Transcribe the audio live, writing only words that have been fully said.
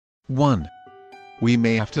1. We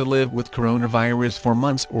may have to live with coronavirus for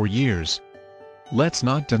months or years. Let's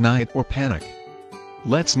not deny it or panic.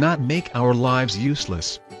 Let's not make our lives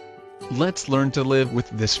useless. Let's learn to live with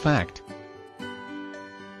this fact.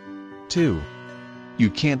 2. You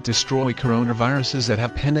can't destroy coronaviruses that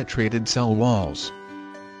have penetrated cell walls.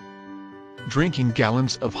 Drinking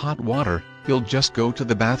gallons of hot water, you'll just go to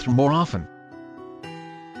the bathroom more often.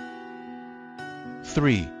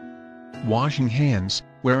 3. Washing hands,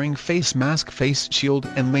 wearing face mask, face shield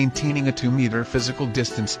and maintaining a 2-meter physical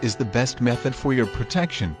distance is the best method for your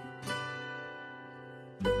protection.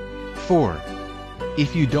 4.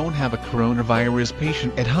 If you don't have a coronavirus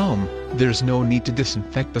patient at home, there's no need to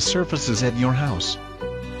disinfect the surfaces at your house.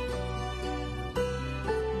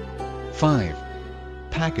 5.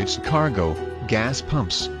 Packaged cargo, gas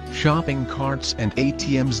pumps, shopping carts and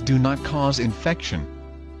ATMs do not cause infection.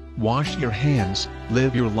 Wash your hands,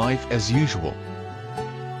 live your life as usual.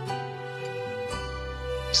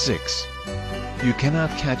 6. You cannot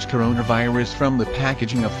catch coronavirus from the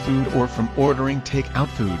packaging of food or from ordering take-out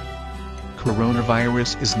food.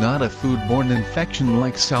 Coronavirus is not a foodborne infection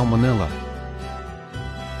like Salmonella.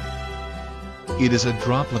 It is a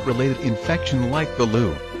droplet-related infection like the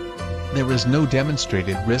flu. There is no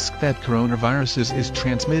demonstrated risk that coronavirus is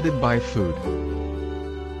transmitted by food.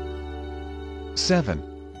 7.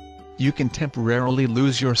 You can temporarily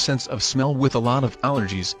lose your sense of smell with a lot of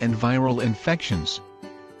allergies and viral infections.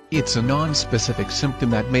 It's a non-specific symptom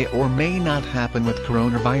that may or may not happen with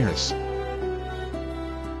coronavirus.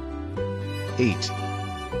 8.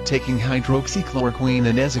 Taking hydroxychloroquine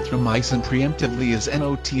and azithromycin preemptively is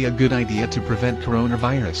not a good idea to prevent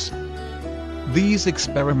coronavirus. These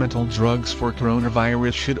experimental drugs for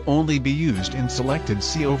coronavirus should only be used in selected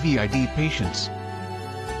COVID patients.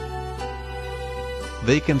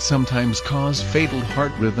 They can sometimes cause fatal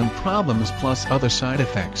heart rhythm problems plus other side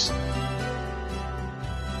effects.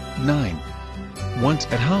 9. Once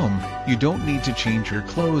at home, you don't need to change your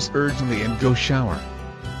clothes urgently and go shower.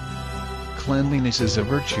 Cleanliness is a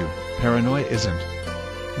virtue, paranoia isn't.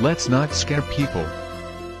 Let's not scare people.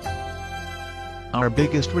 Our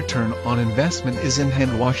biggest return on investment is in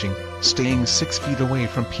hand washing, staying 6 feet away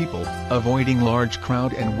from people, avoiding large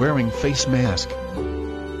crowd and wearing face mask.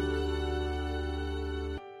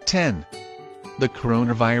 10. The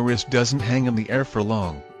coronavirus doesn't hang in the air for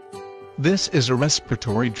long. This is a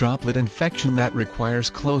respiratory droplet infection that requires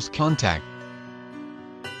close contact.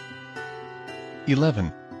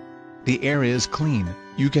 11. The air is clean,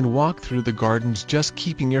 you can walk through the gardens just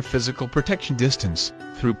keeping your physical protection distance,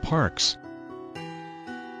 through parks.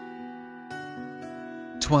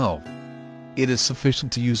 12. It is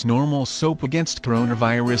sufficient to use normal soap against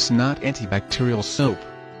coronavirus, not antibacterial soap.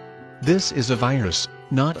 This is a virus,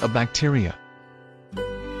 not a bacteria.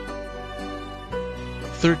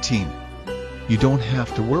 13. You don't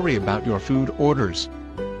have to worry about your food orders.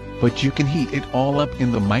 But you can heat it all up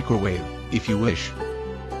in the microwave, if you wish.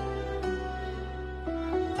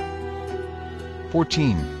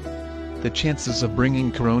 14. The chances of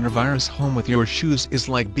bringing coronavirus home with your shoes is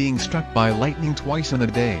like being struck by lightning twice in a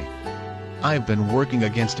day. I've been working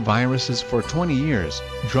against viruses for 20 years,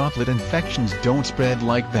 droplet infections don't spread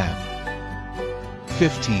like that.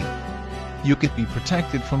 15. You can be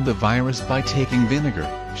protected from the virus by taking vinegar,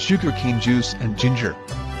 sugarcane juice and ginger.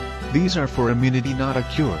 These are for immunity, not a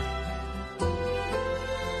cure.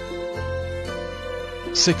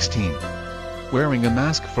 16. Wearing a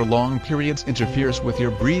mask for long periods interferes with your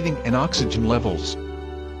breathing and oxygen levels.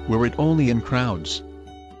 Wear it only in crowds.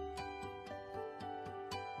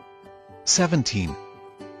 17.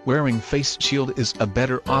 Wearing face shield is a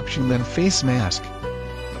better option than face mask.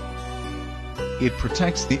 It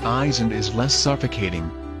protects the eyes and is less suffocating.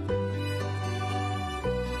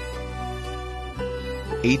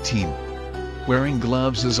 18. Wearing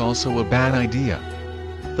gloves is also a bad idea.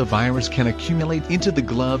 The virus can accumulate into the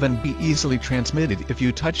glove and be easily transmitted if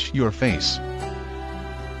you touch your face.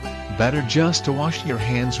 Better just to wash your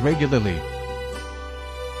hands regularly.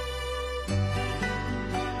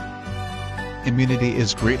 Immunity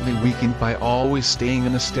is greatly weakened by always staying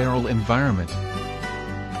in a sterile environment.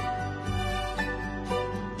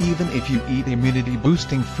 Even if you eat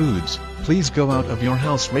immunity-boosting foods, please go out of your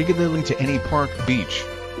house regularly to any park, beach.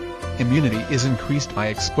 Immunity is increased by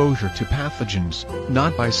exposure to pathogens,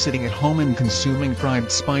 not by sitting at home and consuming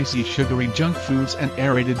fried, spicy, sugary junk foods and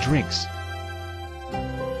aerated drinks.